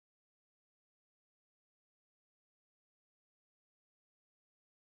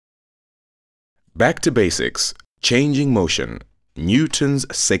Back to basics, changing motion, Newton's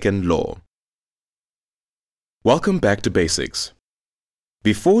second law. Welcome back to basics.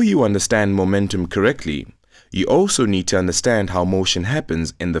 Before you understand momentum correctly, you also need to understand how motion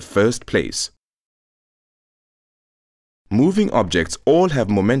happens in the first place. Moving objects all have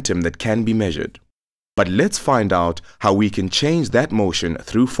momentum that can be measured. But let's find out how we can change that motion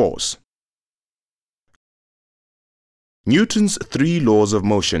through force. Newton's three laws of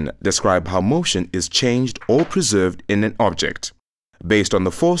motion describe how motion is changed or preserved in an object, based on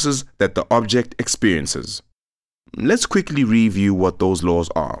the forces that the object experiences. Let's quickly review what those laws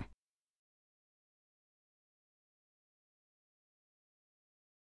are.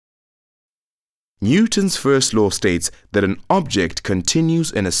 Newton's first law states that an object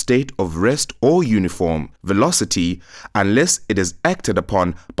continues in a state of rest or uniform velocity unless it is acted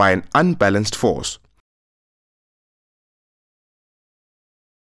upon by an unbalanced force.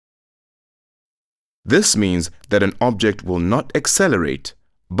 This means that an object will not accelerate,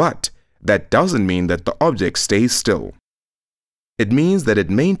 but that doesn't mean that the object stays still. It means that it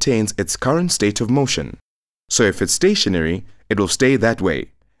maintains its current state of motion. So if it's stationary, it will stay that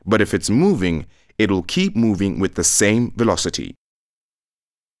way, but if it's moving, it will keep moving with the same velocity.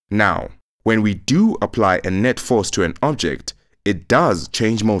 Now, when we do apply a net force to an object, it does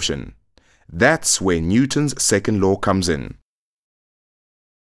change motion. That's where Newton's second law comes in.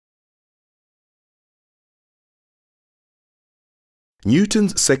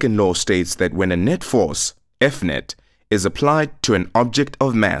 Newton's second law states that when a net force, F net, is applied to an object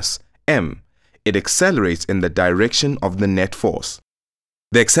of mass, m, it accelerates in the direction of the net force.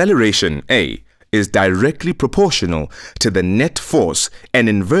 The acceleration, a, is directly proportional to the net force and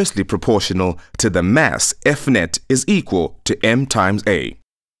inversely proportional to the mass, F net, is equal to m times a.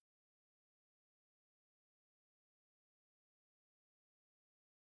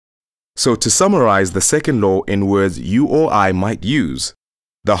 So to summarize the second law in words you or I might use,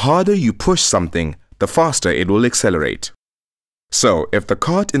 the harder you push something, the faster it will accelerate. So if the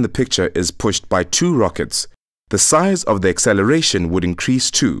cart in the picture is pushed by 2 rockets, the size of the acceleration would increase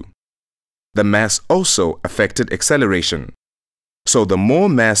too. The mass also affected acceleration. So the more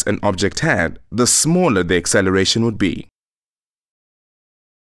mass an object had, the smaller the acceleration would be.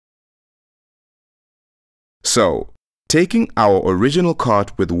 So, taking our original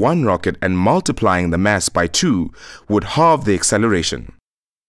cart with 1 rocket and multiplying the mass by 2 would halve the acceleration.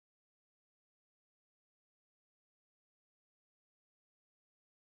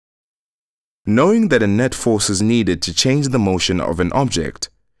 Knowing that a net force is needed to change the motion of an object,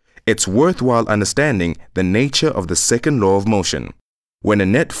 it's worthwhile understanding the nature of the second law of motion, when a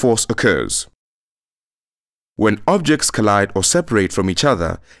net force occurs. When objects collide or separate from each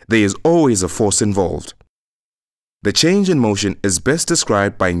other, there is always a force involved. The change in motion is best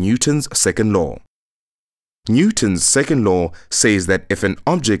described by Newton's second law. Newton's second law says that if an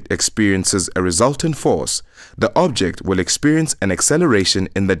object experiences a resultant force, the object will experience an acceleration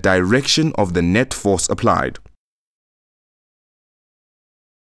in the direction of the net force applied.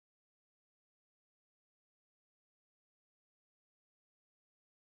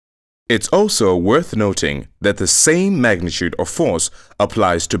 It's also worth noting that the same magnitude of force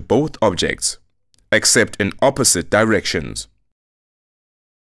applies to both objects, except in opposite directions.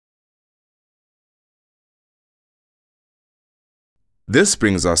 This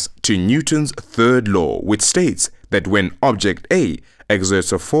brings us to Newton's third law, which states that when object A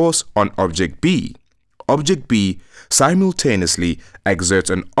exerts a force on object B simultaneously exerts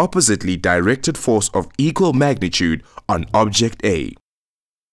an oppositely directed force of equal magnitude on object A.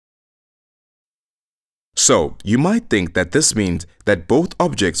 So, you might think that this means that both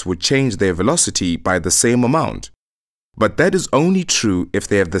objects would change their velocity by the same amount, but that is only true if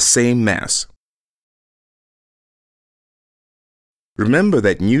they have the same mass. Remember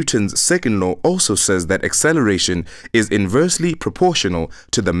that Newton's second law also says that acceleration is inversely proportional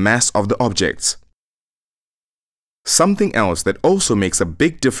to the mass of the objects. Something else that also makes a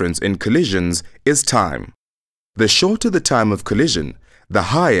big difference in collisions is time. The shorter the time of collision, the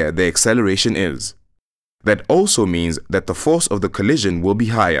higher the acceleration is. That also means that the force of the collision will be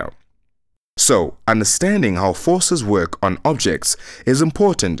higher. So, understanding how forces work on objects is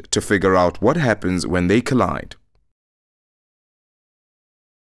important to figure out what happens when they collide.